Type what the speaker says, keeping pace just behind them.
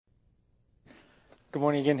Good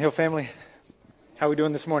morning again, Hill family. How are we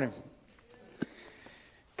doing this morning?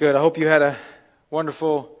 Good. I hope you had a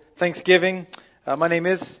wonderful Thanksgiving. My name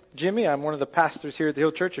is Jimmy. I'm one of the pastors here at the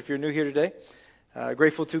Hill Church. If you're new here today,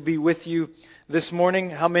 grateful to be with you this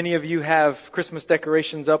morning. How many of you have Christmas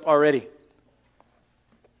decorations up already?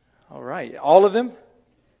 All right. All of them?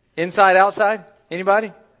 Inside, outside?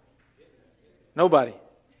 Anybody? Nobody.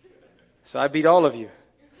 So I beat all of you.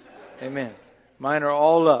 Amen. Mine are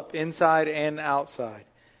all up, inside and outside.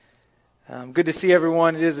 Good to see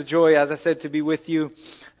everyone. It is a joy, as I said, to be with you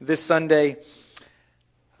this Sunday.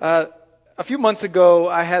 A few months ago,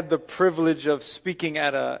 I had the privilege of speaking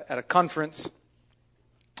at a conference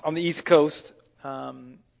on the East Coast.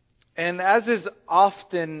 And as is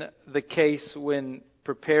often the case when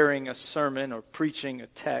preparing a sermon or preaching a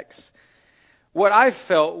text, what I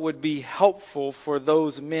felt would be helpful for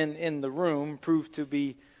those men in the room proved to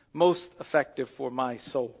be most effective for my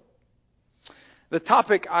soul. The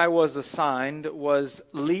topic I was assigned was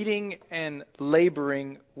leading and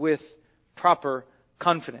laboring with proper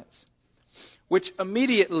confidence, which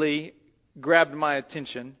immediately grabbed my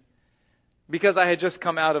attention because I had just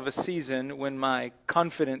come out of a season when my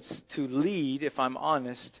confidence to lead, if I'm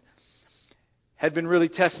honest, had been really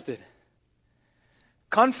tested.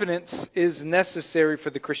 Confidence is necessary for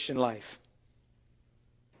the Christian life.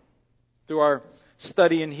 Through our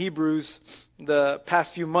study in Hebrews the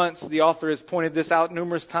past few months, the author has pointed this out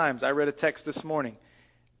numerous times. I read a text this morning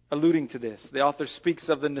alluding to this. The author speaks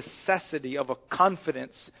of the necessity of a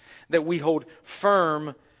confidence that we hold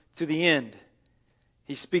firm to the end.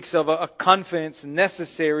 He speaks of a confidence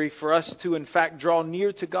necessary for us to, in fact, draw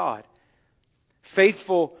near to God.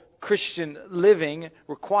 Faithful Christian living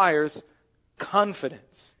requires confidence.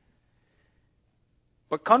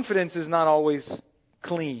 But confidence is not always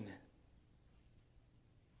clean.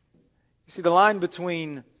 See, the line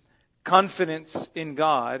between confidence in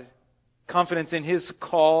God, confidence in His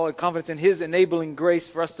call, and confidence in His enabling grace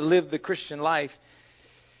for us to live the Christian life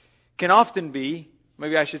can often be,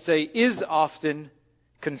 maybe I should say, is often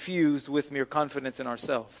confused with mere confidence in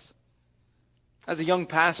ourselves. As a young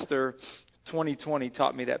pastor, 2020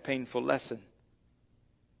 taught me that painful lesson.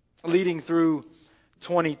 Leading through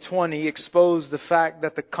 2020 exposed the fact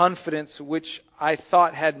that the confidence which I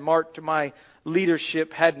thought had marked my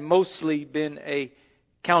leadership had mostly been a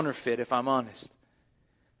counterfeit, if I'm honest.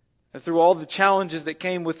 And through all the challenges that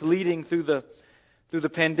came with leading through the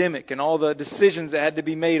pandemic and all the decisions that had to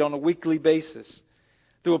be made on a weekly basis,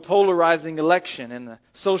 through a polarizing election and the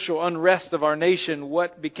social unrest of our nation,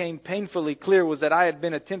 what became painfully clear was that I had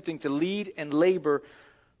been attempting to lead and labor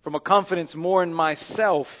from a confidence more in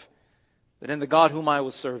myself than in the God whom I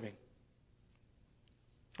was serving.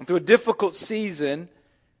 And through a difficult season,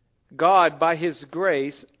 God, by His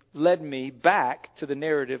grace, led me back to the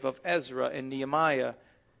narrative of Ezra and Nehemiah,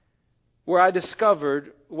 where I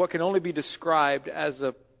discovered what can only be described as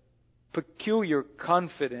a peculiar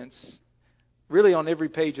confidence, really on every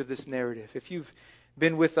page of this narrative. If you've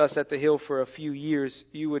been with us at the Hill for a few years,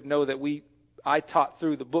 you would know that I taught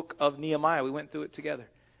through the book of Nehemiah. We went through it together.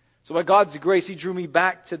 So by God's grace, He drew me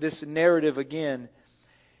back to this narrative again.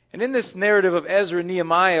 And in this narrative of Ezra and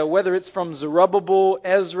Nehemiah, whether it's from Zerubbabel,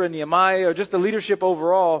 Ezra, Nehemiah, or just the leadership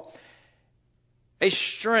overall, a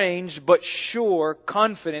strange but sure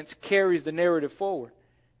confidence carries the narrative forward.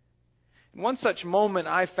 And one such moment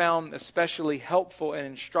I found especially helpful and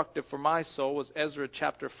instructive for my soul was Ezra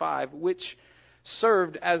chapter 5, which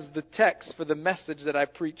served as the text for the message that I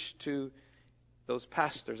preached to those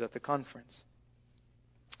pastors at the conference.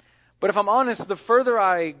 But if I'm honest, the further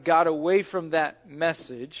I got away from that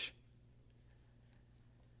message,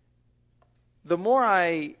 the more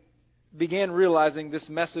I began realizing this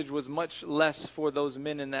message was much less for those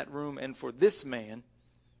men in that room and for this man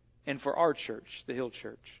and for our church, the Hill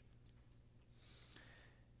Church.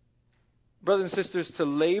 Brothers and sisters, to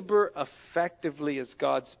labor effectively as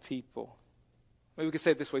God's people, maybe we could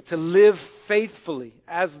say it this way, to live faithfully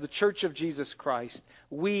as the Church of Jesus Christ,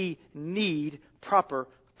 we need proper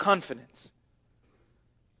confidence.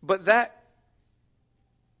 But that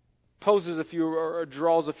poses a few or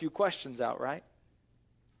draws a few questions out, right?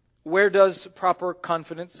 Where does proper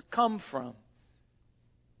confidence come from?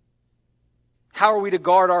 How are we to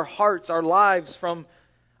guard our hearts, our lives from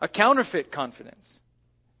a counterfeit confidence?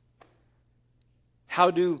 How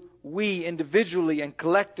do we individually and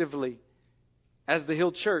collectively, as the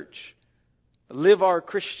Hill Church, live our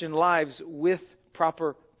Christian lives with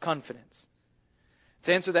proper confidence?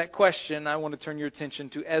 To answer that question, I want to turn your attention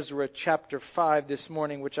to Ezra chapter 5 this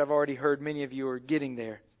morning, which I've already heard many of you are getting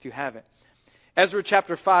there, if you haven't. Ezra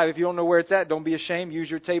chapter 5, if you don't know where it's at, don't be ashamed. Use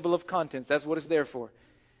your table of contents. That's what it's there for.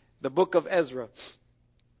 The book of Ezra.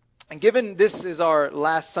 And given this is our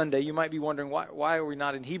last Sunday, you might be wondering, why are we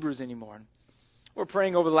not in Hebrews anymore? We're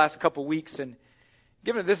praying over the last couple of weeks, and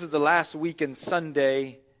given that this is the last week and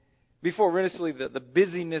Sunday before honestly the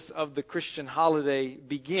busyness of the Christian holiday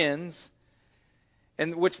begins,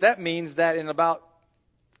 and which that means that in about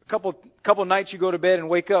a couple nights you go to bed and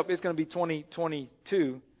wake up, it's going to be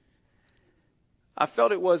 2022. I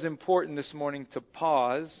felt it was important this morning to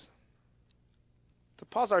pause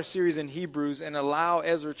our series in Hebrews and allow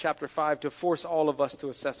Ezra chapter 5 to force all of us to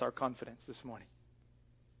assess our confidence this morning.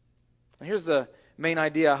 And here's the main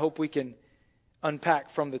idea I hope we can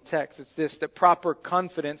unpack from the text. It's this, that proper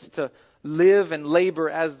confidence to live and labor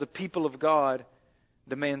as the people of God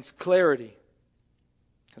demands clarity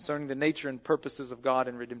concerning the nature and purposes of God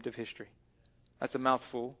in redemptive history. That's a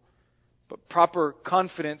mouthful. But proper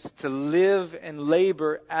confidence to live and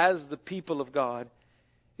labor as the people of God,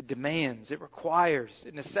 it demands, it requires,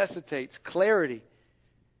 it necessitates clarity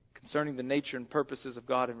concerning the nature and purposes of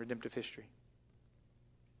God in redemptive history.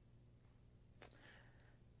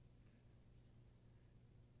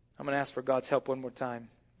 I'm going to ask for God's help one more time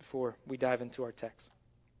before we dive into our text.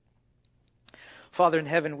 Father in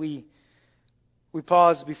heaven, we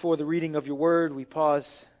pause before the reading of your word. We pause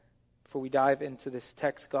before we dive into this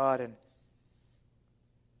text, God. And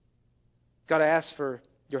God, I ask for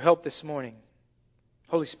your help this morning.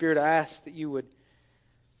 Holy Spirit, I ask that you would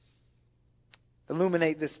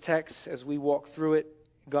illuminate this text as we walk through it.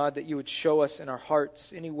 God, that you would show us in our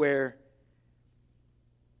hearts anywhere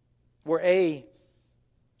where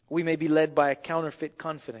we may be led by a counterfeit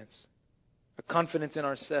confidence, a confidence in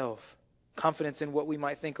ourselves, confidence in what we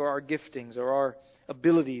might think are our giftings or our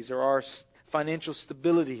abilities or our financial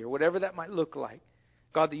stability or whatever that might look like.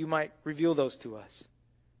 God, that you might reveal those to us.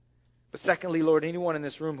 But secondly, Lord, anyone in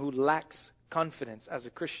this room who lacks confidence as a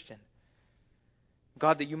Christian,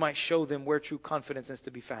 God, that you might show them where true confidence is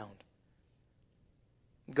to be found.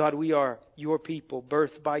 God, we are your people,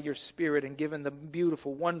 birthed by your Spirit and given the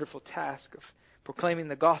beautiful, wonderful task of proclaiming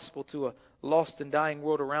the gospel to a lost and dying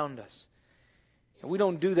world around us. And we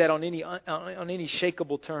don't do that on any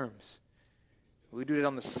shakable terms. We do it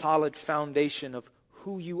on the solid foundation of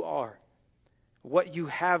who you are, what you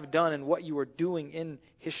have done, and what you are doing in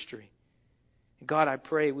history. God, I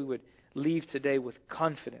pray we would leave today with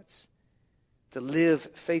confidence to live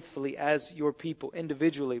faithfully as your people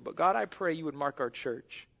individually. But God, I pray you would mark our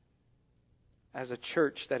church as a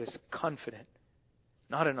church that is confident,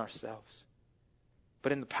 not in ourselves,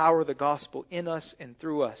 but in the power of the gospel in us and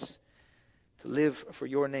through us to live for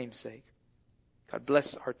your name's sake. God,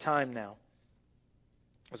 bless our time now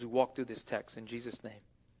as we walk through this text. In Jesus' name,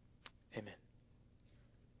 amen.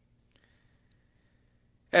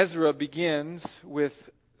 Ezra begins with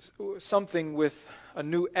something with a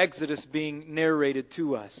new Exodus being narrated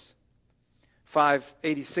to us.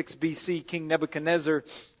 586 BC, King Nebuchadnezzar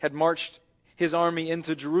had marched his army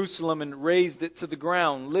into Jerusalem and razed it to the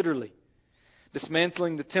ground, literally,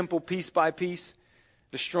 dismantling the temple piece by piece,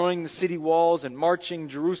 destroying the city walls, and marching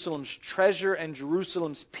Jerusalem's treasure and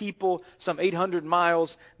Jerusalem's people some 800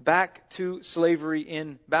 miles back to slavery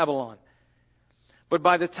in Babylon. But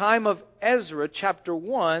by the time of Ezra chapter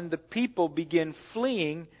 1, the people begin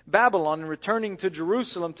fleeing Babylon and returning to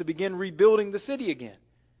Jerusalem to begin rebuilding the city again.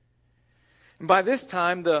 And by this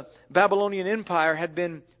time, the Babylonian Empire had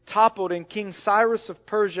been toppled and King Cyrus of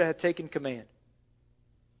Persia had taken command.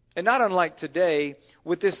 And not unlike today,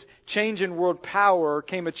 with this change in world power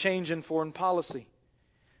came a change in foreign policy.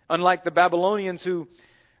 Unlike the Babylonians who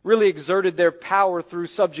really exerted their power through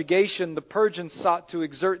subjugation, the Persians sought to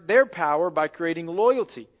exert their power by creating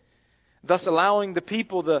loyalty, thus allowing the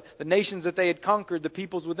people, the nations that they had conquered, the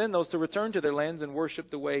peoples within those, to return to their lands and worship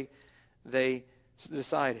the way they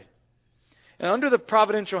decided. And under the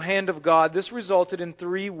providential hand of God, this resulted in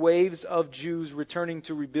 3 waves of Jews returning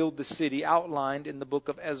to rebuild the city, outlined in the book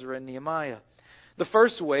of Ezra and Nehemiah. The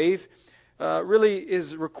first wave really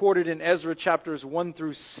is recorded in Ezra chapters 1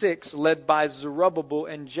 through 6, led by Zerubbabel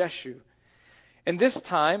and Jeshua. And this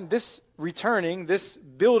time, this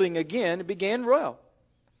building again began well.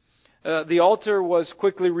 The altar was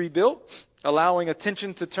quickly rebuilt, allowing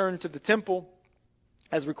attention to turn to the temple,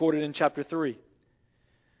 as recorded in chapter 3.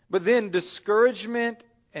 But then discouragement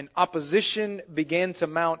and opposition began to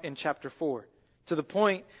mount in chapter 4, to the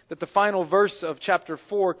point that the final verse of chapter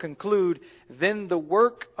 4 conclude, "Then the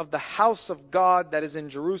work of the house of God that is in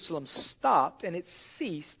Jerusalem stopped, and it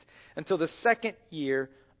ceased until the 2nd year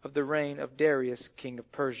of the reign of Darius, king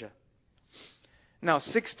of Persia." Now,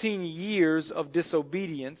 16 years of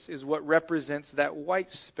disobedience is what represents that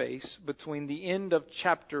white space between the end of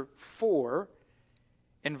chapter 4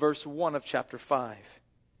 and verse 1 of chapter 5.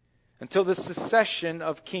 Until the secession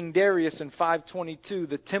of King Darius in 522,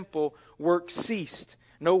 the temple work ceased.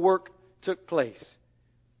 No work took place.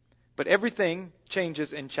 But everything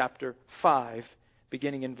changes in chapter 5,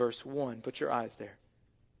 beginning in verse 1. Put your eyes there.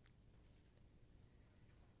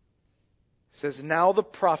 It says, "Now the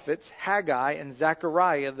prophets Haggai and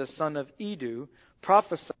Zechariah, the son of Iddo,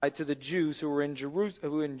 prophesied to the Jews who were in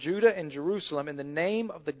Judah and Jerusalem in the name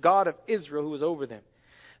of the God of Israel who was over them.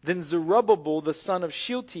 Then Zerubbabel, the son of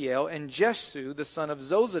Shealtiel, and Jeshua, the son of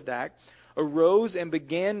Zozadak, arose and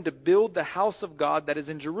began to build the house of God that is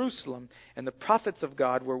in Jerusalem, and the prophets of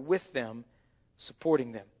God were with them,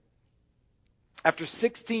 supporting them." After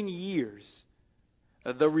 16 years,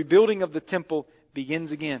 the rebuilding of the temple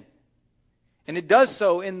begins again. And it does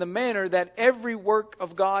so in the manner that every work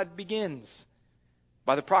of God begins,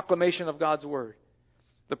 by the proclamation of God's word.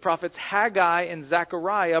 The prophets Haggai and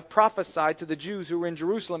Zechariah prophesied to the Jews who were in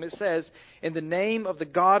Jerusalem, it says, in the name of the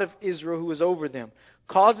God of Israel who was over them,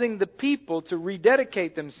 causing the people to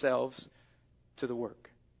rededicate themselves to the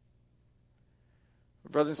work.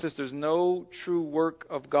 Brothers and sisters, no true work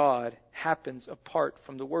of God happens apart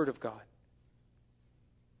from the Word of God.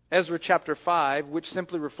 Ezra chapter 5, which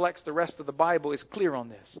simply reflects the rest of the Bible, is clear on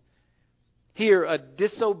this. Here, a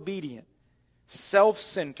disobedient,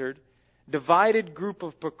 self-centered, divided group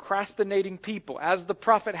of procrastinating people, as the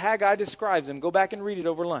prophet Haggai describes them. Go back and read it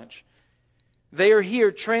over lunch. They are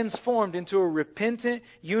here transformed into a repentant,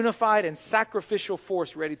 unified, and sacrificial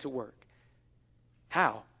force ready to work.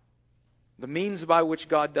 How? The means by which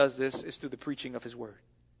God does this is through the preaching of His Word.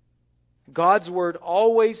 God's Word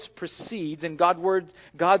always precedes, and God's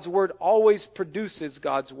Word always produces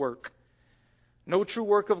God's work. No true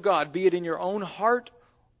work of God, be it in your own heart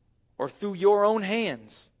or through your own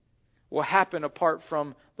hands, will happen apart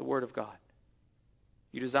from the Word of God.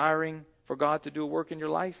 You desiring for God to do a work in your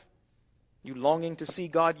life? You longing to see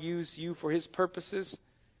God use you for His purposes?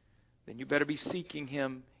 Then you better be seeking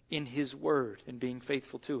Him in His Word and being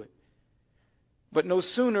faithful to it. But no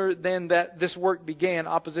sooner than that this work began,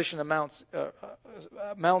 opposition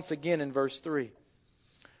mounts again in verse 3.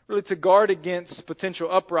 Really, to guard against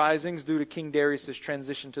potential uprisings due to King Darius'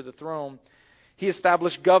 transition to the throne, he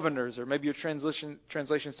established governors, or maybe your translation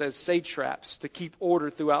says satraps, to keep order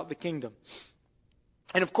throughout the kingdom.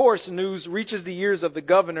 And of course, news reaches the ears of the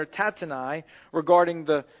governor Tattenai regarding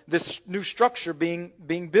this new structure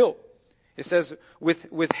being built. It says,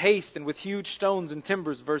 with haste and with huge stones and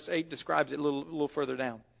timbers, verse 8 describes it a little further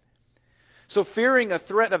down. So fearing a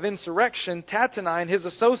threat of insurrection, Tattenai and his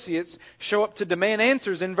associates show up to demand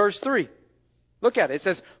answers in verse 3. Look at it. It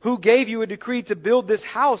says, "Who gave you a decree to build this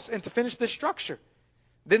house and to finish this structure?"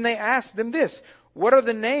 Then they ask them this, "What are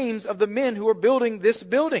the names of the men who are building this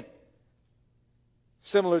building?"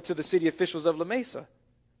 Similar to the city officials of La Mesa.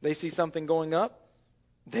 They see something going up.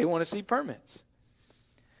 They want to see permits.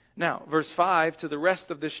 Now, verse 5 to the rest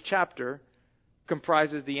of this chapter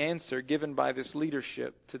comprises the answer given by this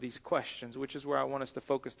leadership to these questions, which is where I want us to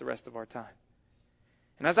focus the rest of our time.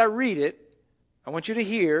 And as I read it, I want you to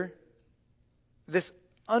hear this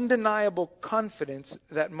undeniable confidence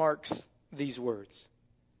that marks these words.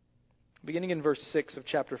 Beginning in verse 6 of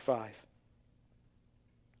chapter 5.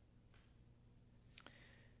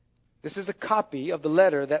 This is a copy of the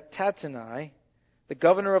letter that Tattenai, the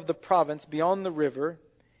governor of the province beyond the river,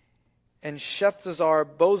 and Shethazar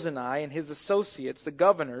Bozani and his associates, the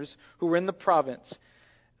governors who were in the province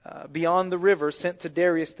beyond the river, sent to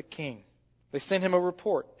Darius the king. They sent him a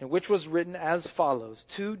report, in which was written as follows: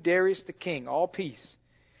 "To Darius the king, all peace.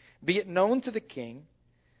 Be it known to the king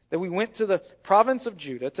that we went to the province of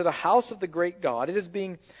Judah, to the house of the great God. It is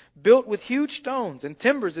being built with huge stones, and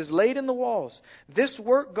timbers is laid in the walls. This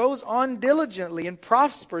work goes on diligently and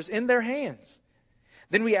prospers in their hands.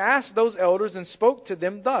 Then we asked those elders and spoke to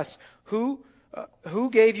them thus: Who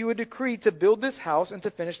gave you a decree to build this house and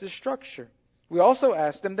to finish this structure? We also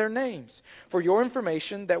asked them their names, for your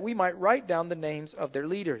information, that we might write down the names of their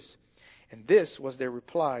leaders. And this was their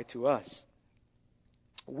reply to us: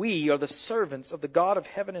 We are the servants of the God of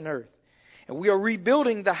heaven and earth, and we are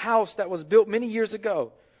rebuilding the house that was built many years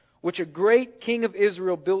ago, which a great king of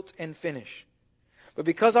Israel built and finished. But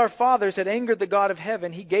because our fathers had angered the God of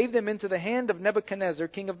heaven, He gave them into the hand of Nebuchadnezzar,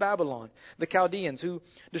 king of Babylon, the Chaldeans, who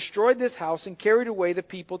destroyed this house and carried away the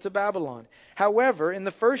people to Babylon. However, in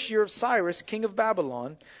the first year of Cyrus, king of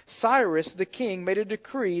Babylon, Cyrus the king made a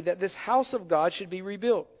decree that this house of God should be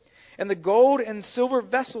rebuilt. And the gold and silver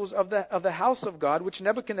vessels of the house of God, which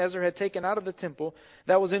Nebuchadnezzar had taken out of the temple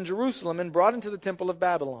that was in Jerusalem and brought into the temple of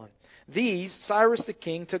Babylon, these Cyrus the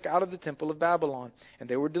king took out of the temple of Babylon, and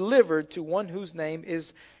they were delivered to one whose name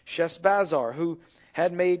is Sheshbazzar, who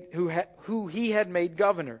who he had made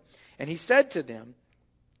governor. And he said to them,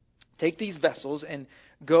 take these vessels and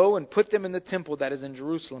go and put them in the temple that is in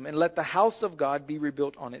Jerusalem, and let the house of God be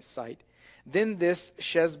rebuilt on its site. Then this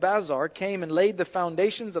Sheshbazzar came and laid the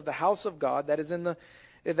foundations of the house of God that is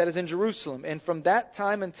in Jerusalem. And from that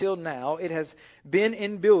time until now it has been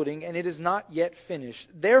in building, and it is not yet finished.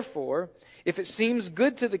 Therefore, if it seems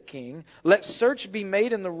good to the king, let search be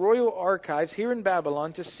made in the royal archives here in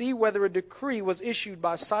Babylon to see whether a decree was issued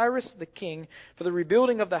by Cyrus the king for the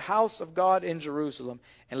rebuilding of the house of God in Jerusalem.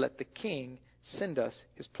 And let the king send us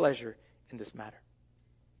his pleasure in this matter.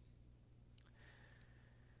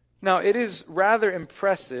 Now, it is rather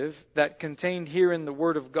impressive that contained here in the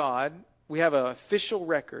Word of God, we have an official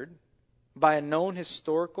record by a known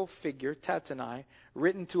historical figure, Tattenai,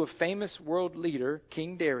 written to a famous world leader,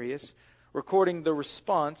 King Darius, recording the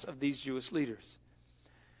response of these Jewish leaders.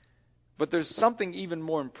 But there's something even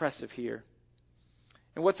more impressive here.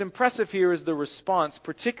 And what's impressive here is the response,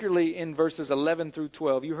 particularly in verses 11 through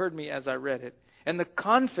 12. You heard me as I read it. And the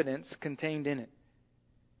confidence contained in it.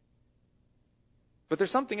 But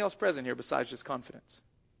there's something else present here besides just confidence.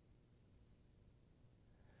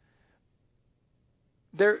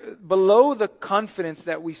 Below the confidence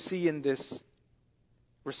that we see in this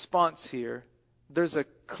response here, there's a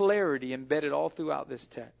clarity embedded all throughout this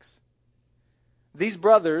text. These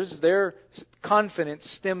brothers, their confidence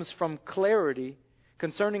stems from clarity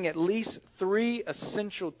concerning at least three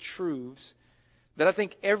essential truths that I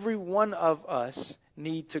think every one of us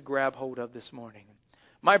need to grab hold of this morning.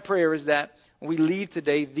 My prayer is that when we leave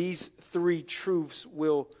today, these three truths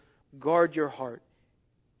will guard your heart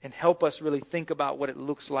and help us really think about what it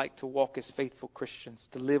looks like to walk as faithful Christians,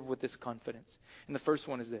 to live with this confidence. And the first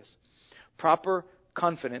one is this: proper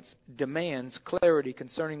confidence demands clarity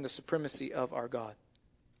concerning the supremacy of our God.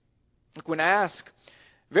 When asked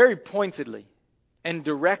very pointedly and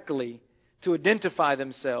directly to identify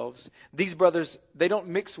themselves, these brothers, they don't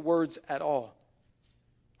mix words at all.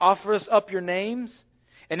 Offer us up your names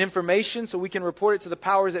and information so we can report it to the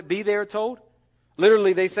powers that be, they are told.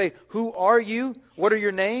 Literally, they say, who are you? What are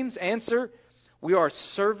your names? Answer, we are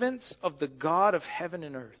servants of the God of heaven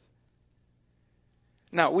and earth.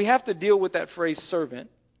 Now, we have to deal with that phrase servant,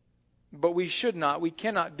 but we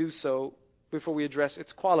cannot do so before we address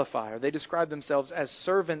its qualifier. They describe themselves as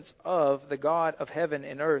servants of the God of heaven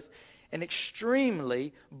and earth. An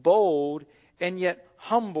extremely bold and yet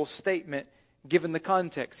humble statement given the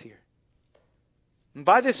context here. And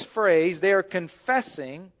by this phrase, they are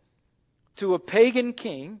confessing to a pagan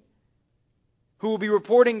king who will be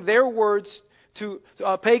reporting their words to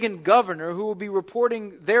a pagan governor who will be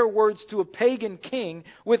reporting their words to a pagan king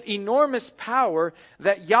with enormous power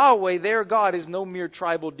that Yahweh, their God, is no mere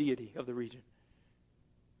tribal deity of the region.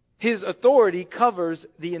 His authority covers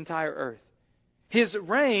the entire earth. His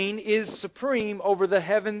reign is supreme over the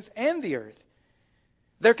heavens and the earth.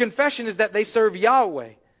 Their confession is that they serve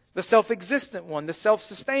Yahweh, the self-existent one, the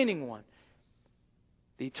self-sustaining one,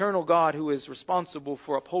 the eternal God who is responsible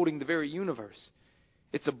for upholding the very universe.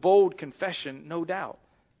 It's a bold confession, no doubt.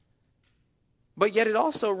 But yet it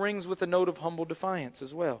also rings with a note of humble defiance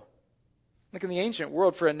as well. Look, in the ancient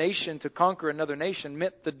world, for a nation to conquer another nation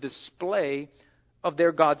meant the display of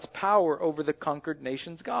their God's power over the conquered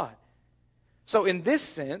nation's God. So in this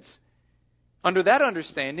sense, under that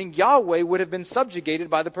understanding, Yahweh would have been subjugated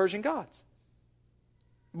by the Persian gods.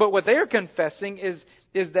 But what they're confessing is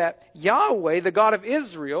that Yahweh, the God of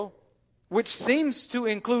Israel, which seems to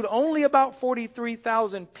include only about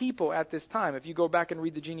 43,000 people at this time, if you go back and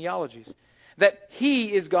read the genealogies, that He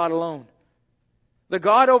is God alone. The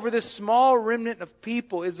God over this small remnant of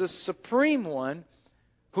people is the supreme one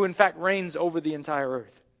who in fact reigns over the entire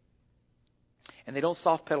earth. And they don't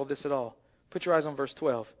soft pedal this at all. Put your eyes on verse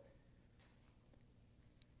 12.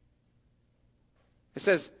 It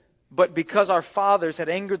says, but because our fathers had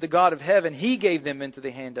angered the God of heaven, He gave them into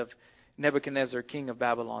the hand of Nebuchadnezzar, king of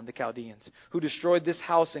Babylon, the Chaldeans, who destroyed this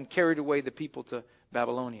house and carried away the people to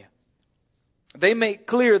Babylonia. They make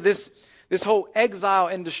clear this whole exile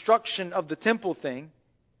and destruction of the temple thing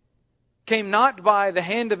came not by the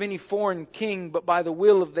hand of any foreign king, but by the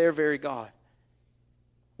will of their very God.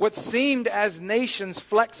 What seemed as nations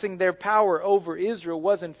flexing their power over Israel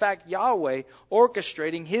was in fact Yahweh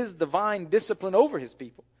orchestrating His divine discipline over His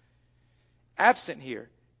people. Absent here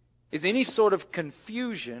is any sort of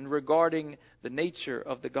confusion regarding the nature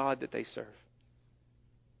of the God that they serve.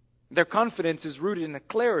 Their confidence is rooted in a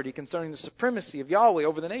clarity concerning the supremacy of Yahweh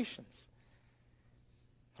over the nations.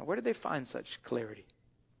 Now, where did they find such clarity?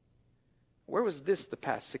 Where was this the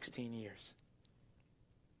past 16 years?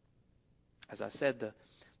 As I said,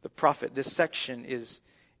 the prophet, this section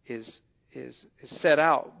is is set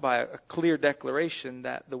out by a clear declaration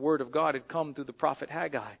that the Word of God had come through the prophet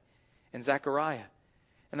Haggai and Zechariah.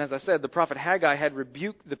 And as I said, the prophet Haggai had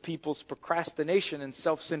rebuked the people's procrastination and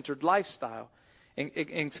self-centered lifestyle,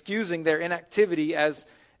 excusing their inactivity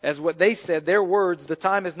as what they said, their words, the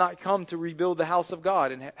time has not come to rebuild the house of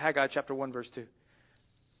God in Haggai chapter 1 verse 2.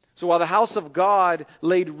 So while the house of God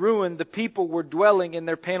laid ruined, the people were dwelling in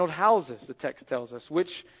their paneled houses, the text tells us, which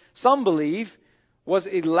some believe was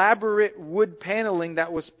elaborate wood paneling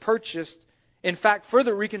that was purchased, in fact, for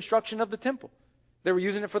the reconstruction of the temple. They were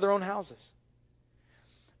using it for their own houses.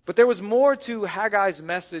 But there was more to Haggai's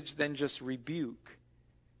message than just rebuke.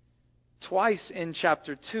 Twice in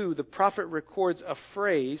chapter 2, the prophet records a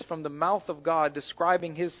phrase from the mouth of God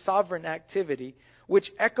describing His sovereign activity,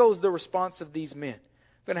 which echoes the response of these men.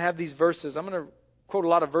 I'm going to have these verses. I'm going to quote a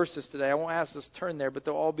lot of verses today. I won't ask us to turn there, but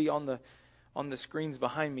they'll all be on the screens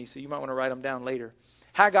behind me, so you might want to write them down later.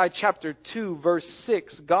 Haggai chapter 2, verse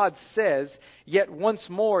 6, God says, "Yet once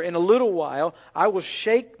more, in a little while, I will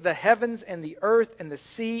shake the heavens and the earth and the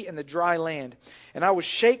sea and the dry land. And I will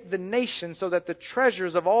shake the nations so that the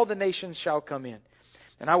treasures of all the nations shall come in.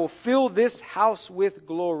 And I will fill this house with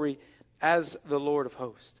glory as the Lord of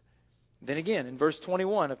hosts." Then again, in verse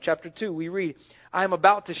 21 of chapter 2, we read, "I am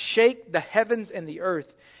about to shake the heavens and the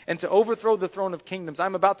earth, and to overthrow the throne of kingdoms. I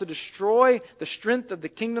am about to destroy the strength of the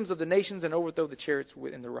kingdoms of the nations and overthrow the chariots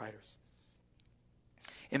and the riders."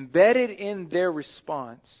 Embedded in their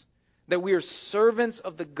response, that we are servants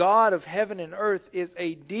of the God of heaven and earth, is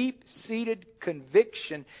a deep-seated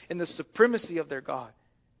conviction in the supremacy of their God.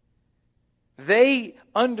 They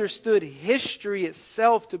understood history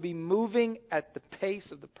itself to be moving at the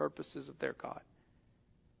pace of the purposes of their God.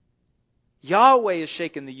 Yahweh is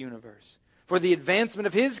shaking the universe for the advancement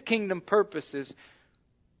of His kingdom purposes,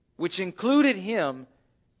 which included Him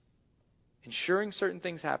ensuring certain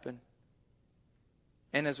things happen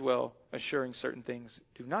and as well assuring certain things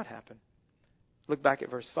do not happen. Look back at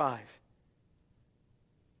verse 5.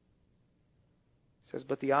 It says,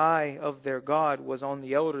 "But the eye of their God was on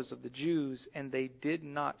the elders of the Jews, and they did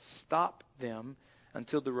not stop them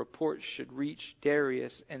until the report should reach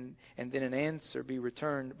Darius, and then an answer be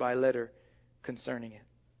returned by letter concerning it."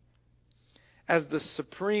 As the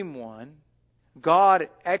Supreme One, God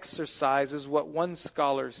exercises what one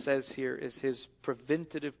scholar says here is His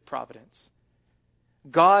preventative providence.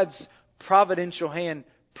 God's providential hand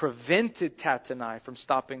prevented Tattenai from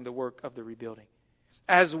stopping the work of the rebuilding,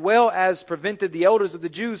 as well as prevented the elders of the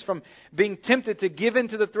Jews from being tempted to give in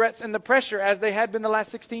to the threats and the pressure as they had been the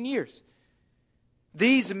last 16 years.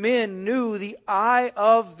 These men knew the eye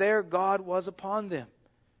of their God was upon them.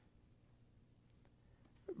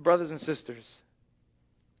 Brothers and sisters,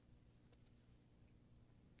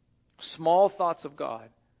 small thoughts of God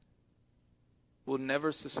will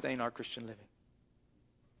never sustain our Christian living.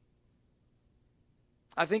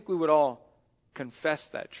 I think we would all confess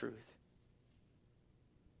that truth.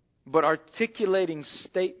 But articulating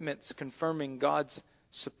statements confirming God's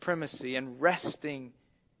supremacy and resting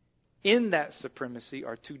in that supremacy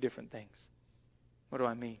are two different things. What do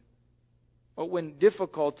I mean? Well, when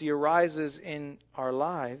difficulty arises in our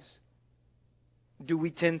lives, do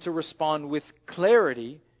we tend to respond with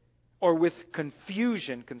clarity or with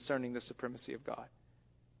confusion concerning the supremacy of God?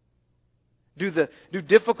 Do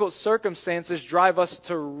difficult circumstances drive us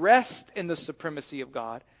to rest in the supremacy of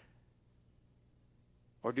God?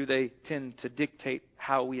 Or do they tend to dictate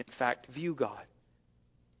how we in fact view God?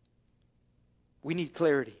 We need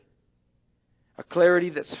clarity. A clarity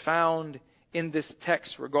that's found in this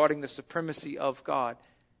text regarding the supremacy of God.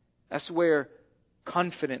 That's where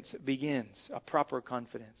confidence begins, a proper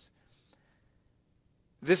confidence.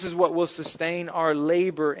 This is what will sustain our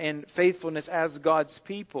labor and faithfulness as God's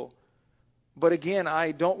people. But again,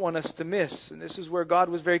 I don't want us to miss, and this is where God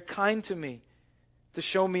was very kind to me, to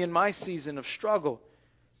show me in my season of struggle.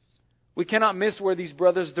 We cannot miss where these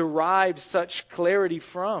brothers derived such clarity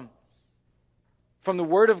from. From the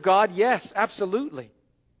Word of God, yes, absolutely.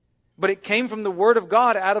 But it came from the Word of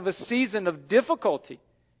God out of a season of difficulty.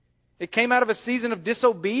 It came out of a season of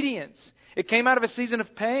disobedience. It came out of a season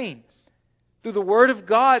of pain. Through the Word of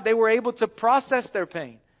God, they were able to process their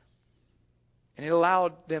pain. And it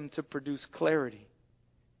allowed them to produce clarity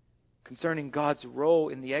concerning God's role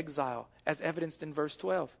in the exile, as evidenced in verse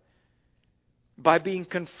 12. By being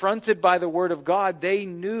confronted by the Word of God, they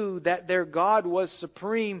knew that their God was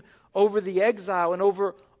supreme over the exile and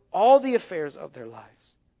over all the affairs of their lives.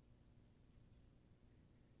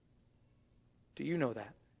 Do you know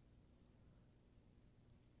that?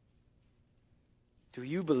 Do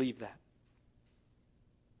you believe that?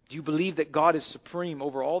 Do you believe that God is supreme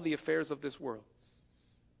over all the affairs of this world?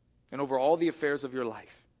 and over all the affairs of your life.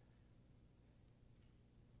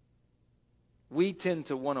 We tend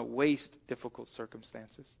to want to waste difficult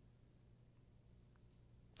circumstances.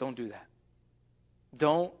 Don't do that.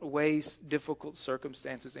 Don't waste difficult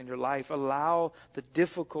circumstances in your life. Allow the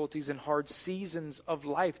difficulties and hard seasons of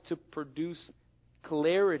life to produce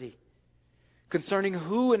clarity concerning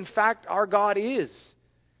who, in fact, our God is.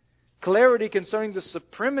 Clarity concerning the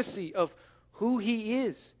supremacy of who He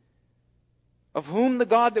is, of whom the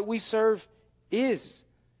God that we serve is.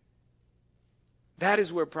 That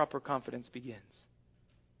is where proper confidence begins.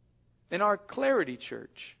 In our clarity,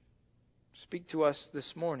 church, speak to us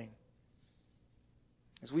this morning.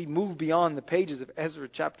 As we move beyond the pages of Ezra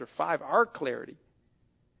chapter 5, our clarity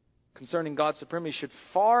concerning God's supremacy should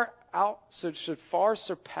far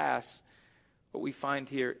surpass what we find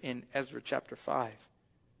here in Ezra chapter 5.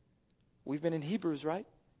 We've been in Hebrews, right?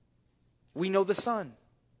 We know the Son,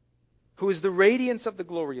 who is the radiance of the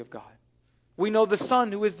glory of God. We know the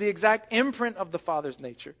Son, who is the exact imprint of the Father's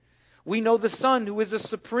nature. We know the Son, who is the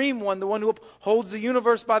supreme one, the one who upholds the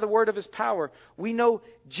universe by the word of His power. We know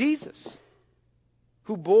Jesus,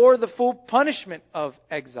 who bore the full punishment of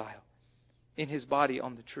exile in His body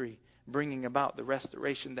on the tree, bringing about the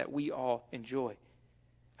restoration that we all enjoy.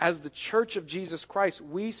 As the church of Jesus Christ,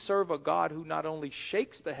 we serve a God who not only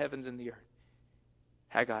shakes the heavens and the earth,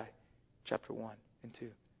 Haggai chapter 1 and 2.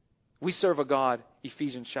 We serve a God,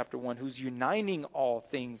 Ephesians chapter 1, who's uniting all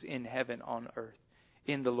things in heaven on earth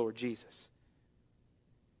in the Lord Jesus.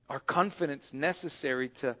 Our confidence necessary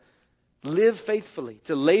to live faithfully,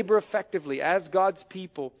 to labor effectively as God's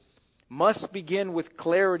people, must begin with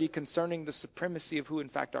clarity concerning the supremacy of who in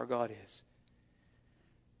fact our God is.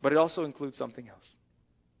 But it also includes something else.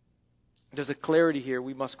 There's a clarity here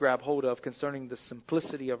we must grab hold of concerning the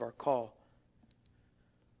simplicity of our call.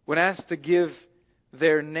 When asked to give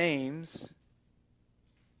their names,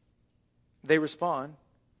 they respond,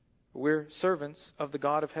 "We're servants of the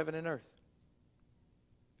God of heaven and earth."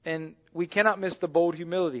 And we cannot miss the bold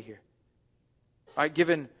humility here. All right,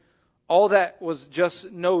 given all that was just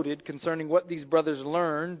noted concerning what these brothers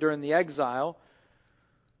learned during the exile,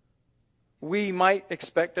 we might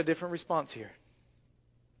expect a different response here.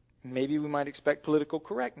 Maybe we might expect political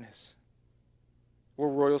correctness. We're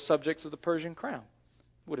royal subjects of the Persian crown.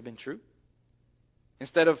 Would have been true.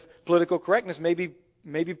 Instead of political correctness, maybe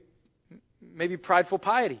prideful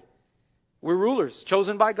piety. We're rulers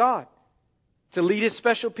chosen by God to lead His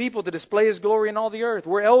special people, to display His glory in all the earth.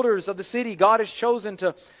 We're elders of the city God has chosen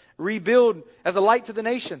to rebuild as a light to the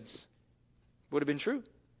nations. Would have been true.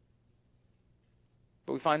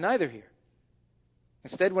 But we find neither here.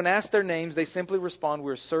 Instead, when asked their names, they simply respond,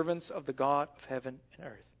 "We're servants of the God of heaven and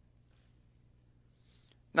earth."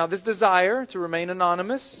 Now, this desire to remain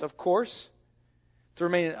anonymous, of course, to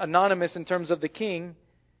remain anonymous in terms of the king,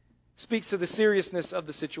 speaks to the seriousness of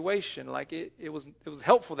the situation. Like it was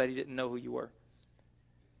helpful that he didn't know who you were.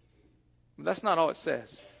 But that's not all it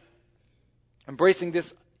says. Embracing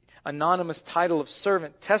this anonymous title of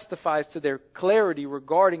servant testifies to their clarity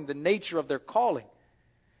regarding the nature of their calling.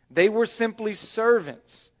 They were simply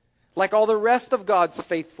servants, like all the rest of God's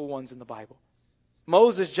faithful ones in the Bible.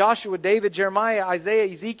 Moses, Joshua, David, Jeremiah,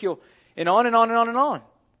 Isaiah, Ezekiel, and on and on and on and on,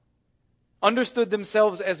 understood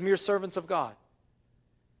themselves as mere servants of God.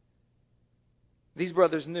 These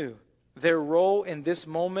brothers knew their role in this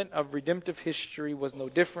moment of redemptive history was no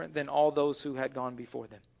different than all those who had gone before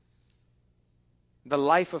them. The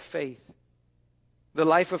life of faith, the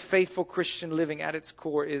life of faithful Christian living at its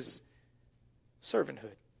core is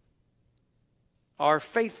servanthood. Our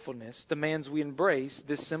faithfulness demands we embrace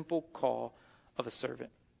this simple call of a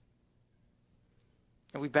servant.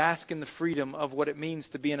 And we bask in the freedom of what it means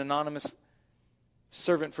to be an anonymous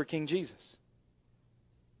servant for King Jesus.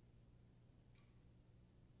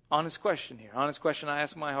 Honest question here. Honest question I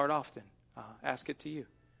ask my heart often. Ask it to you.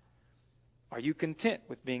 Are you content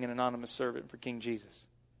with being an anonymous servant for King Jesus?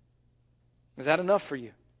 Is that enough for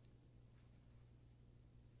you?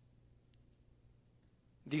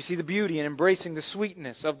 Do you see the beauty in embracing the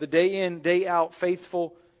sweetness of the day in, day out,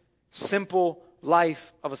 faithful, simple life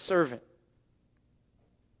of a servant?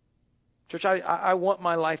 Church, I want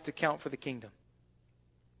my life to count for the kingdom.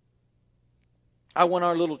 I want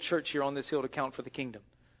our little church here on this hill to count for the kingdom.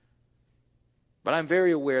 But I'm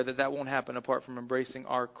very aware that that won't happen apart from embracing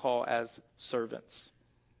our call as servants.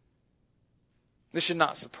 This should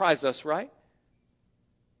not surprise us, right?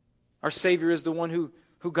 Our Savior is the one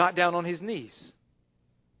who got down on His knees,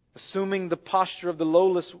 assuming the posture of the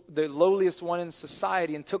lowliest one in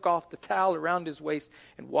society, and took off the towel around His waist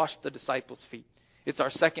and washed the disciples' feet. It's our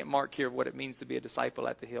second mark here of what it means to be a disciple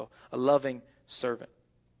at the hill, a loving servant.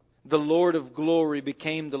 the Lord of glory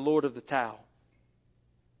became the Lord of the towel.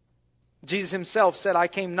 Jesus himself said, I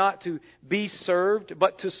came not to be served,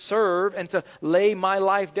 but to serve and to lay my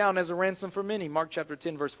life down as a ransom for many. Mark chapter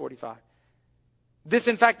 10, verse 45. This,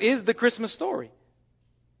 in fact, is the Christmas story.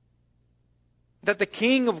 That the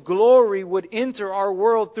King of glory would enter our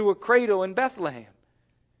world through a cradle in Bethlehem.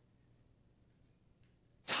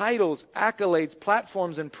 Titles, accolades,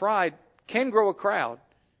 platforms, and pride can grow a crowd.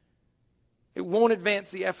 It won't advance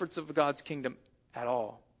the efforts of God's kingdom at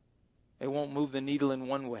all. It won't move the needle in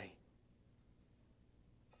one way.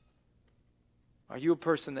 Are you a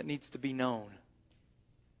person that needs to be known?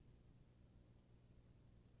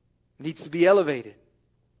 Needs to be elevated?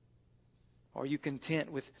 Or are you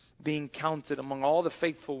content with being counted among all the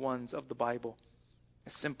faithful ones of the Bible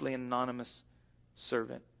as simply an anonymous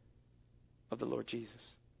servant of the Lord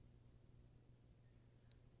Jesus?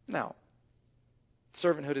 Now,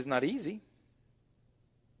 servanthood is not easy,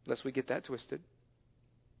 lest we get that twisted.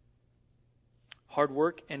 Hard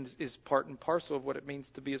work is part and parcel of what it means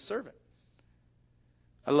to be a servant.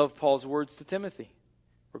 I love Paul's words to Timothy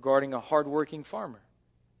regarding a hard-working farmer.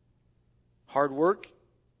 Hard work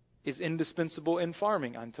is indispensable in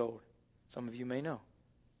farming, I'm told. Some of you may know.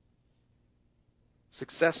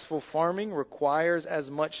 Successful farming requires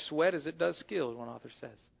as much sweat as it does skill, one author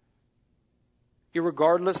says.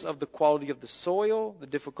 Irregardless of the quality of the soil, the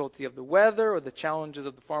difficulty of the weather, or the challenges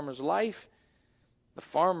of the farmer's life, the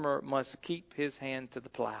farmer must keep his hand to the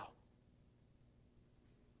plow.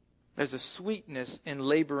 There's a sweetness in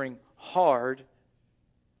laboring hard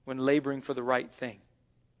when laboring for the right thing.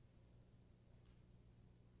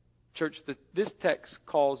 Church, this text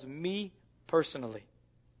calls me personally,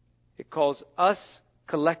 it calls us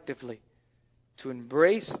collectively to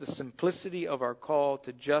embrace the simplicity of our call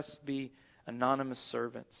to just be anonymous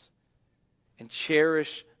servants and cherish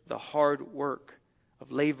the hard work of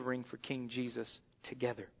laboring for King Jesus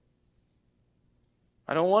together.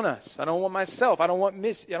 I don't want us. I don't want myself. I don't want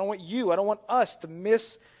you. I don't want us to miss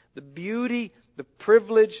the beauty, the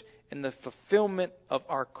privilege, and the fulfillment of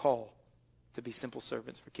our call to be simple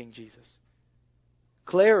servants for King Jesus.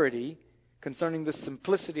 Clarity concerning the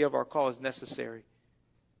simplicity of our call is necessary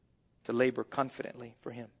to labor confidently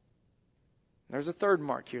for Him. There's a third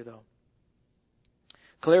mark here, though.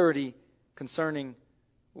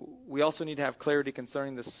 We also need to have clarity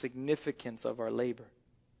concerning the significance of our labor.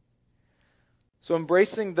 So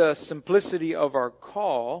embracing the simplicity of our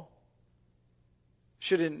call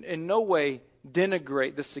should in no way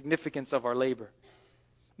denigrate the significance of our labor.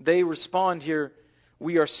 They respond here,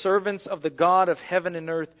 we are servants of the God of heaven and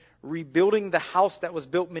earth, rebuilding the house that was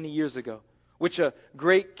built many years ago, which a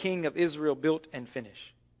great king of Israel built and finished.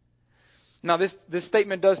 Now this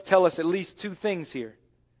statement does tell us at least two things here.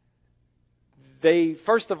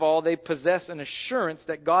 First of all, they possess an assurance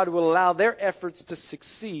that God will allow their efforts to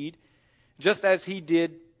succeed, just as He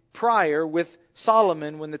did prior with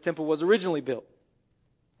Solomon when the temple was originally built.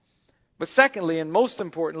 But secondly, and most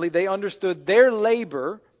importantly, they understood their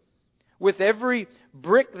labor, with every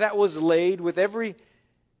brick that was laid, with every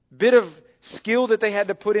bit of skill that they had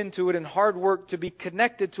to put into it and hard work, to be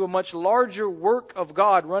connected to a much larger work of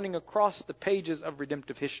God running across the pages of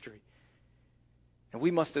redemptive history. And we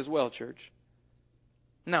must as well, church.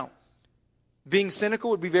 Now, being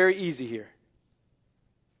cynical would be very easy here.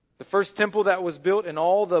 The first temple that was built and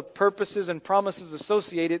all the purposes and promises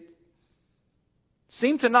associated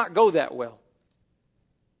seemed to not go that well.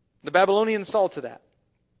 The Babylonians saw to that.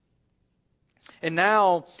 And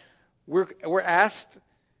now we're asked,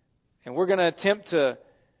 and we're going to attempt to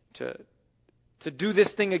do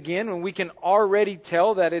this thing again when we can already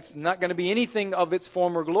tell that it's not going to be anything of its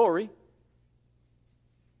former glory.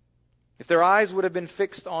 If their eyes would have been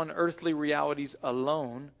fixed on earthly realities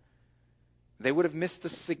alone, they would have missed the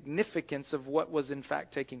significance of what was in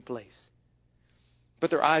fact taking place.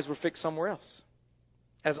 But their eyes were fixed somewhere else,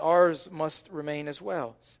 as ours must remain as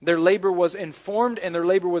well. Their labor was informed and their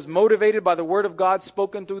labor was motivated by the Word of God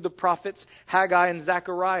spoken through the prophets Haggai and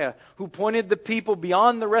Zechariah, who pointed the people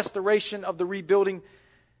beyond the restoration of the rebuilding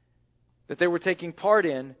that they were taking part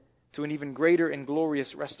in to an even greater and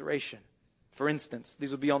glorious restoration. For instance,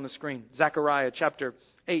 these will be on the screen. Zechariah chapter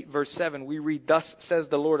 8, verse 7, we read, "Thus says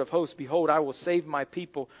the Lord of hosts, Behold, I will save my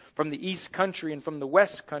people from the east country and from the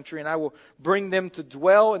west country, and I will bring them to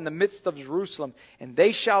dwell in the midst of Jerusalem. And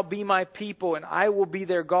they shall be my people, and I will be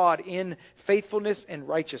their God in faithfulness and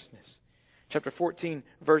righteousness." Chapter 14,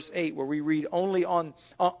 verse 8, where we read, "Only on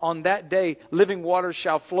that day living waters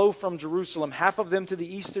shall flow from Jerusalem, half of them to the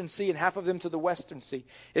eastern sea and half of them to the western sea.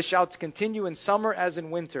 It shall continue in summer as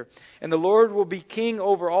in winter. And the Lord will be king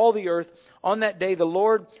over all the earth. On that day the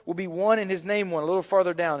Lord will be one and His name one, a little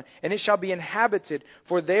farther down. And it shall be inhabited,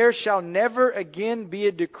 for there shall never again be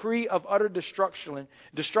a decree of utter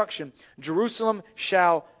destruction. Jerusalem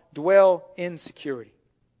shall dwell in security.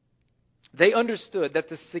 They understood that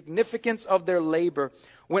the significance of their labor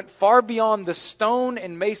went far beyond the stone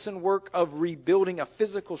and mason work of rebuilding a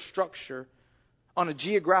physical structure on a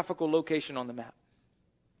geographical location on the map.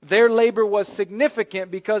 Their labor was significant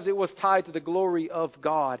because it was tied to the glory of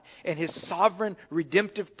God and His sovereign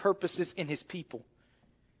redemptive purposes in His people.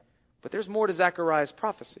 But there's more to Zechariah's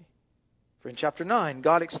prophecy. For in chapter 9,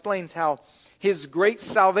 God explains how His great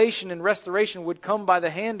salvation and restoration would come by the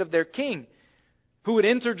hand of their king, who would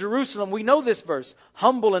enter Jerusalem. We know this verse.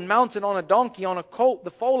 Humble and mounted on a donkey, on a colt,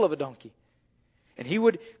 the foal of a donkey. And He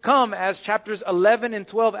would come, as chapters 11 and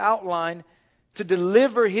 12 outline, to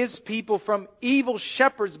deliver His people from evil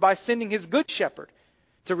shepherds by sending His good shepherd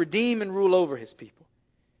to redeem and rule over His people.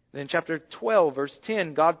 Then in chapter 12, verse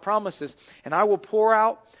 10, God promises, and I will pour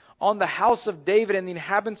out on the house of David and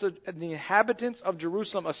the inhabitants of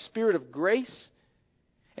Jerusalem a spirit of grace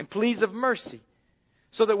and pleas of mercy,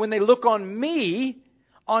 so that when they look on me,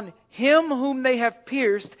 on Him whom they have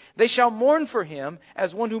pierced, they shall mourn for Him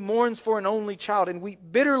as one who mourns for an only child, and weep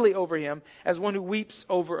bitterly over Him as one who weeps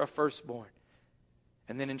over a firstborn.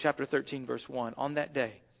 And then in chapter 13, verse 1, on that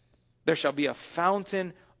day, there shall be a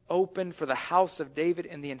fountain opened for the house of David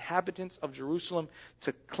and the inhabitants of Jerusalem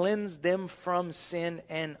to cleanse them from sin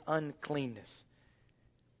and uncleanness.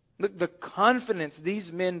 Look, the confidence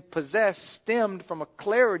these men possessed stemmed from a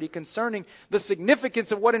clarity concerning the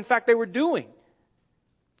significance of what in fact they were doing.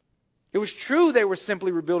 It was true they were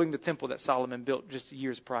simply rebuilding the temple that Solomon built just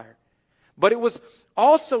years prior. But it was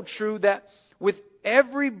also true that with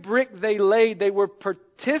every brick they laid, they were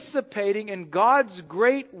participating in God's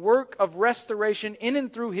great work of restoration in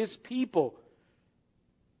and through His people.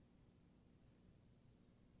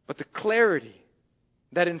 But the clarity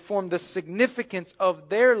that informed the significance of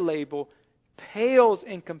their label pales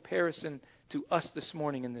in comparison to us this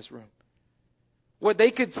morning in this room. What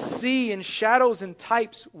they could see in shadows and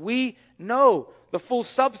types, we know the full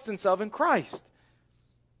substance of in Christ.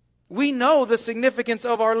 We know the significance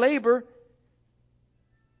of our labor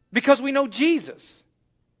because we know Jesus.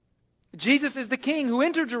 Jesus is the King who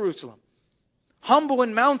entered Jerusalem, humble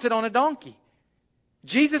and mounted on a donkey.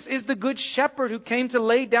 Jesus is the good shepherd who came to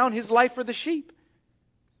lay down His life for the sheep.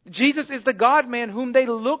 Jesus is the God-man whom they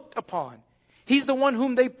looked upon. He's the one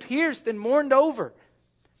whom they pierced and mourned over.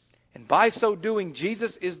 And by so doing,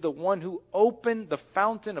 Jesus is the one who opened the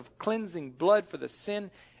fountain of cleansing blood for the sin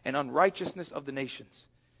and unrighteousness of the nations.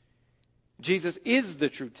 Jesus is the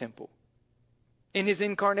true temple. In His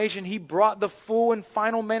incarnation, He brought the full and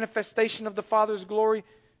final manifestation of the Father's glory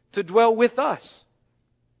to dwell with us.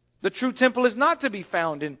 The true temple is not to be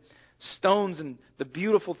found in stones and the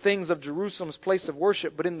beautiful things of Jerusalem's place of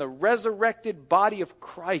worship, but in the resurrected body of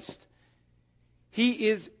Christ. He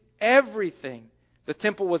is everything the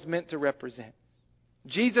temple was meant to represent.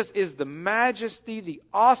 Jesus is the majesty, the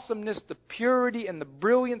awesomeness, the purity, and the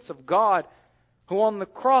brilliance of God, who on the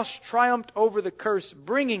cross triumphed over the curse,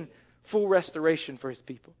 bringing full restoration for His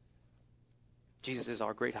people. Jesus is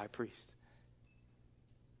our great high priest.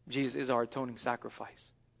 Jesus is our atoning sacrifice.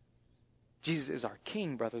 Jesus is our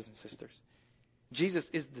King, brothers and sisters. Jesus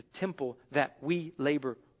is the temple that we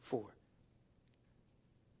labor for.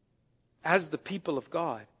 As the people of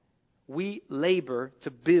God, we labor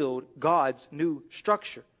to build God's new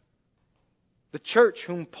structure. The church,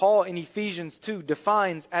 whom Paul in Ephesians 2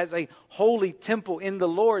 defines as a holy temple in the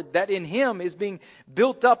Lord, that in Him is being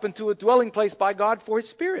built up into a dwelling place by God for His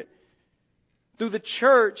Spirit. Through the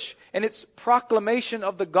church and its proclamation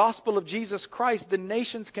of the gospel of Jesus Christ, the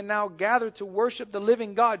nations can now gather to worship the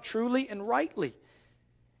living God truly and rightly.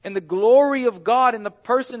 And the glory of God in the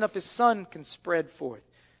person of His Son can spread forth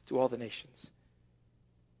to all the nations.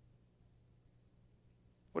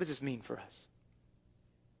 What does this mean for us?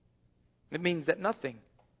 It means that nothing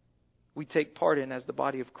we take part in as the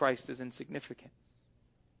body of Christ is insignificant.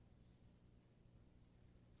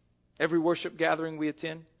 Every worship gathering we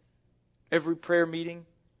attend, every prayer meeting,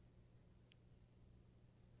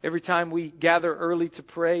 every time we gather early to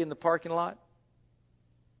pray in the parking lot,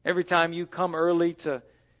 every time you come early to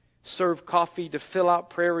serve coffee, to fill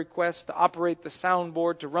out prayer requests, to operate the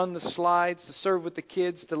soundboard, to run the slides, to serve with the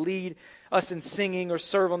kids, to lead us in singing or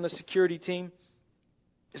serve on the security team.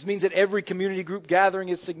 This means that every community group gathering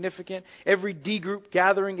is significant. Every D group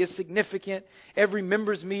gathering is significant. Every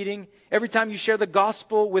members meeting. Every time you share the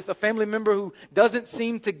gospel with a family member who doesn't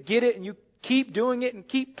seem to get it, and you keep doing it and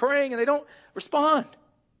keep praying and they don't respond.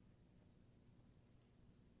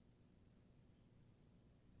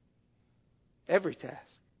 every task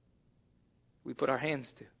we put our hands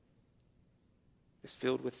to is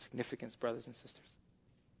filled with significance, brothers and sisters,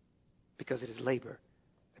 because it is labor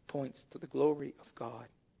that points to the glory of God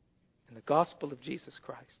and the gospel of Jesus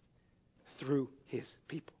Christ through His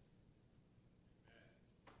people.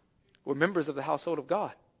 We're members of the household of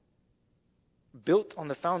God, built on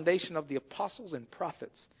the foundation of the apostles and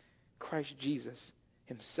prophets, Christ Jesus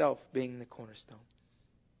Himself being the cornerstone.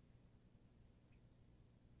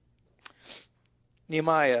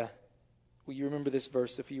 Nehemiah, well, you remember this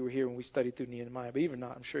verse if you were here when we studied through Nehemiah, but even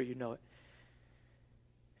not, I'm sure you know it.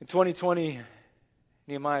 In 2020,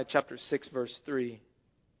 Nehemiah chapter 6, verse 3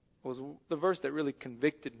 was the verse that really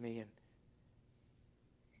convicted me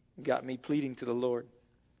and got me pleading to the Lord.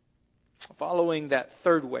 Following that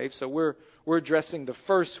third wave, so we're addressing the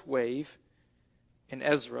first wave in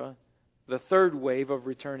Ezra. The third wave of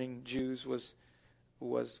returning Jews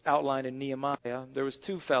was outlined in Nehemiah. There was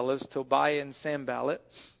two fellas, Tobiah and Sanballat,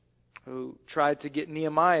 who tried to get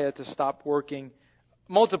Nehemiah to stop working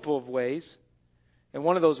multiple of ways. In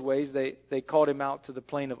one of those ways, they called him out to the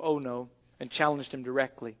plain of Ono and challenged him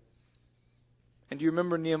directly. And do you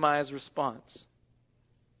remember Nehemiah's response?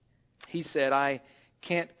 He said, I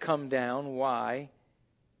can't come down. Why?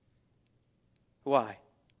 Why?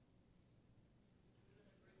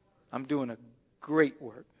 I'm doing a great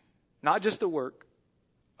work. Not just a work,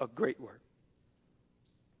 a great work.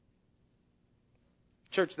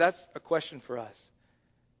 Church, that's a question for us.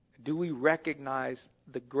 Do we recognize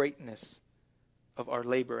the greatness of our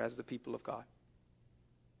labor as the people of God?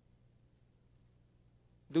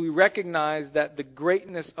 Do we recognize that the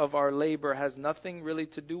greatness of our labor has nothing really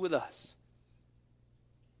to do with us?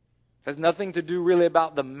 Has nothing to do really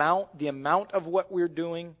about the amount of what we're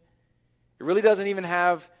doing. It really doesn't even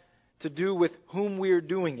have to do with whom we're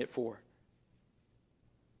doing it for.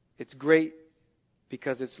 It's great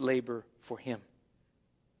because it's labor for Him.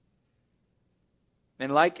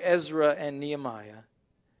 And like Ezra and Nehemiah,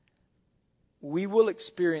 we will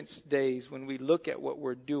experience days when we look at what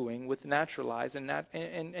we're doing with natural eyes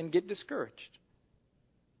and get discouraged.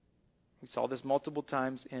 We saw this multiple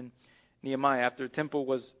times in Nehemiah. After the temple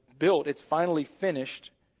was built, it's finally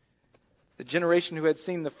finished. The generation who had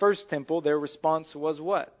seen the first temple, their response was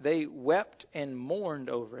what? They wept and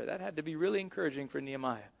mourned over it. That had to be really encouraging for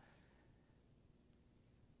Nehemiah.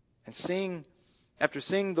 And after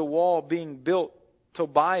seeing the wall being built,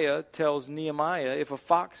 Tobiah tells Nehemiah, if a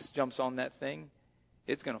fox jumps on that thing,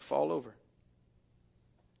 it's going to fall over.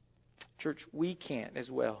 Church, we can't as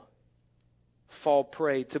well fall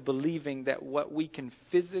prey to believing that what we can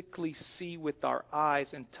physically see with our eyes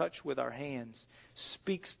and touch with our hands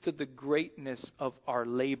speaks to the greatness of our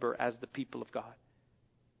labor as the people of God.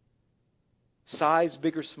 Size,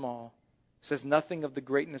 big or small, says nothing of the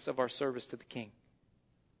greatness of our service to the King.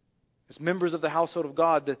 As members of the household of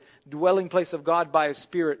God, the dwelling place of God by His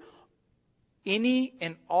Spirit, any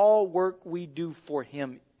and all work we do for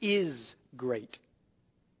Him is great.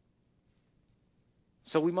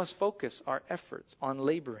 So we must focus our efforts on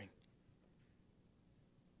laboring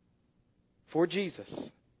for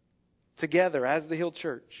Jesus together as the Hill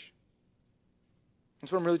Church.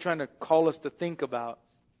 That's what I'm really trying to call us to think about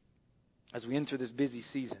as we enter this busy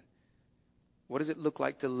season. What does it look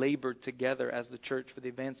like to labor together as the church for the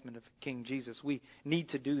advancement of King Jesus? We need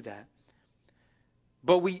to do that.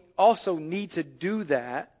 But we also need to do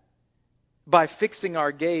that by fixing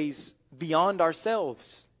our gaze beyond ourselves.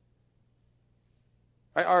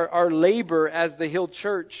 Our labor as the Hill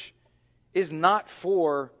Church is not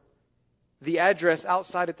for the address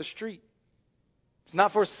outside at the street. It's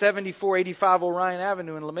not for 7485 Orion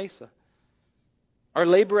Avenue in La Mesa. Our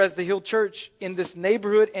labor as the Hill Church in this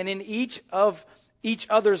neighborhood and in each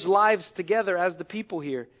other's lives together as the people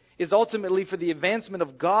here is ultimately for the advancement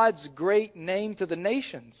of God's great name to the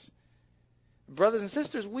nations. Brothers and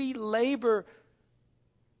sisters, we labor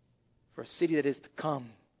for a city that is to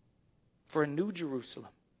come, for a new Jerusalem,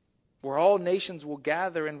 where all nations will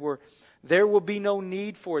gather and where there will be no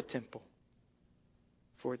need for a temple.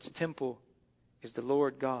 For its temple is the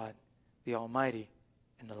Lord God, the Almighty,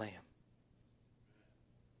 and the Lamb.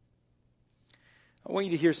 I want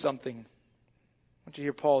you to hear something. I want you to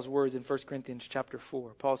hear Paul's words in 1 Corinthians chapter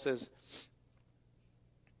 4. Paul says,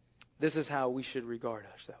 this is how we should regard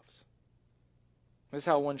ourselves. This is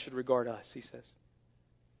how one should regard us, he says.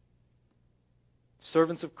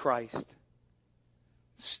 Servants of Christ,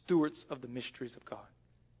 stewards of the mysteries of God.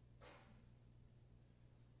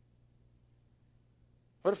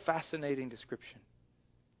 What a fascinating description.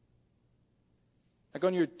 Like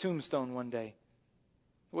on your tombstone one day,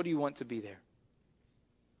 what do you want to be there?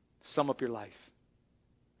 Sum up your life.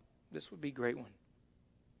 This would be a great one.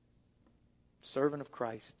 servant of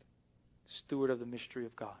Christ, steward of the mystery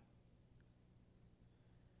of God.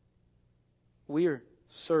 We are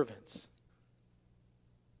servants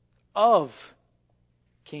of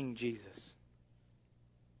King Jesus.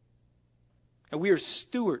 And we are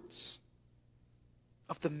stewards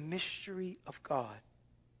of the mystery of God.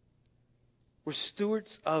 We're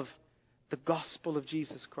stewards of the gospel of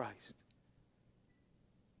Jesus Christ.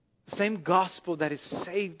 The same gospel that has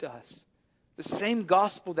saved us. The same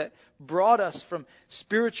gospel that brought us from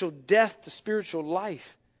spiritual death to spiritual life.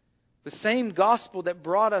 The same gospel that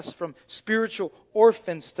brought us from spiritual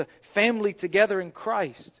orphans to family together in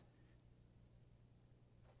Christ.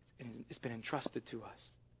 It's been entrusted to us.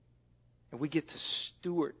 And we get to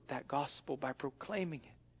steward that gospel by proclaiming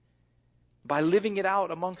it, by living it out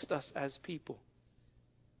amongst us as people.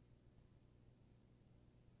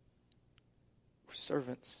 We're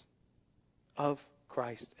servants of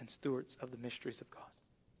Christ and stewards of the mysteries of God.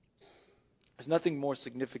 There's nothing more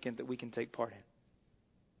significant that we can take part in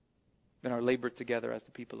than our labor together as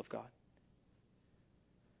the people of God.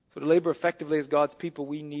 So to labor effectively as God's people,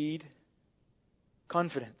 we need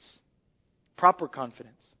confidence, proper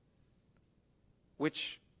confidence, which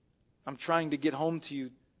I'm trying to get home to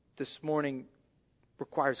you this morning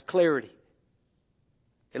requires clarity.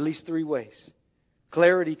 At least 3 ways.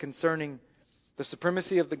 Clarity concerning the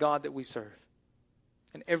supremacy of the God that we serve.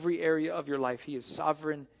 In every area of your life, He is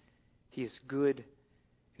sovereign, He is good,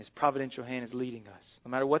 and His providential hand is leading us.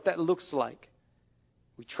 No matter what that looks like,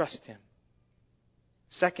 we trust Him.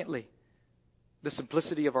 Secondly, the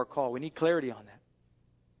simplicity of our call. We need clarity on that.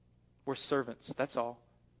 We're servants, that's all.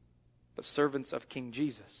 But servants of King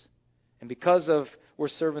Jesus. And because of we're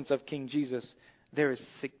servants of King Jesus, there is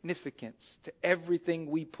significance to everything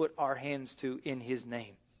we put our hands to in His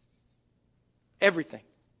name. Everything.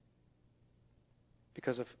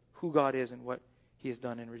 Because of who God is and what He has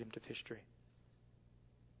done in redemptive history.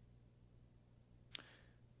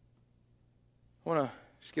 I want to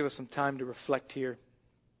just give us some time to reflect here.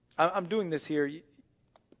 I'm doing this here.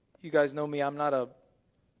 You guys know me. I'm not a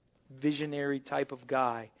visionary type of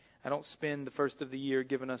guy. I don't spend the first of the year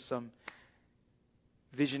giving us some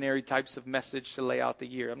visionary types of message to lay out the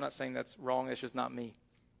year. I'm not saying that's wrong. That's just not me.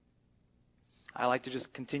 I like to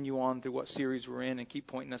just continue on through what series we're in and keep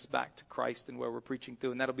pointing us back to Christ and where we're preaching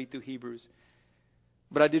through, and that'll be through Hebrews.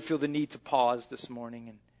 But I did feel the need to pause this morning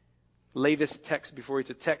and lay this text before you.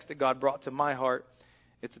 It's a text that God brought to my heart.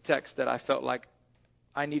 It's a text that I felt like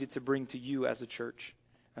I needed to bring to you as a church.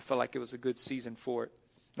 I felt like it was a good season for it.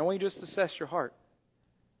 And I want you to just assess your heart.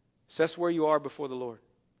 Assess where you are before the Lord.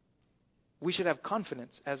 We should have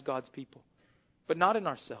confidence as God's people, but not in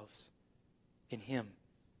ourselves, in Him.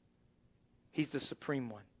 He's the supreme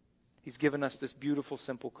one. He's given us this beautiful,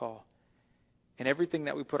 simple call. And everything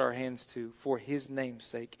that we put our hands to for His name's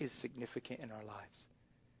sake is significant in our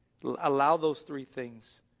lives. Allow those 3 things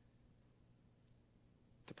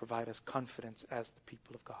to provide us confidence as the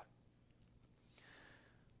people of God.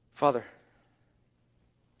 Father,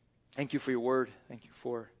 thank You for Your word. Thank You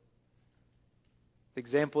for the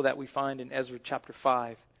example that we find in Ezra chapter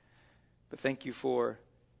 5. But thank You for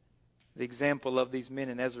the example of these men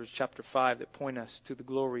in Ezra chapter 5 that point us to the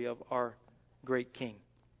glory of our great King,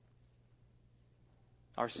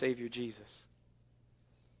 our Savior Jesus.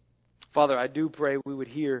 Father, I do pray we would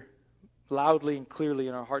hear loudly and clearly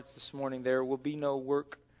in our hearts this morning, there will be no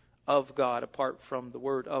work of God apart from the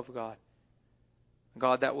Word of God.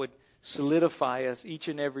 God, that would solidify us each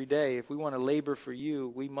and every day. If we want to labor for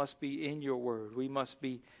You, we must be in Your Word. We must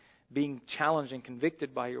be being challenged and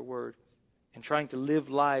convicted by Your Word and trying to live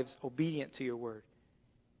lives obedient to Your Word.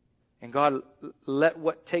 And God, let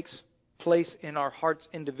what takes place in our hearts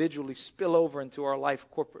individually spill over into our life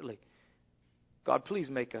corporately. God, please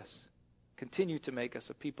continue to make us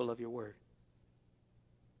a people of Your Word.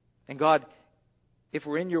 And God, if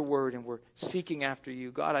we're in Your Word and we're seeking after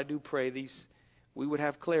You, God, I do pray we would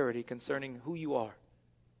have clarity concerning who You are.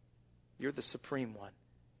 You're the supreme one.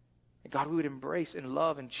 And God, we would embrace and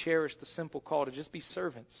love and cherish the simple call to just be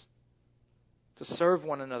servants, to serve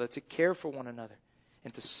one another, to care for one another,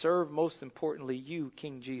 and to serve, most importantly, You,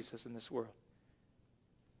 King Jesus, in this world.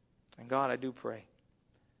 And God, I do pray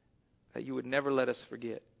that You would never let us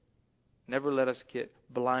forget, never let us get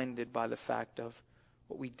blinded by the fact of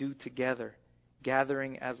what we do together,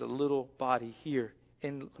 gathering as a little body here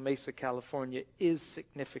in La Mesa, California, is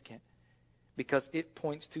significant because it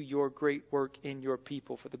points to Your great work in Your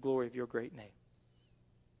people for the glory of Your great name.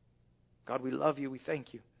 God, we love You. We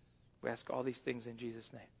thank You. We ask all these things in Jesus'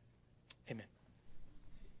 name. Amen.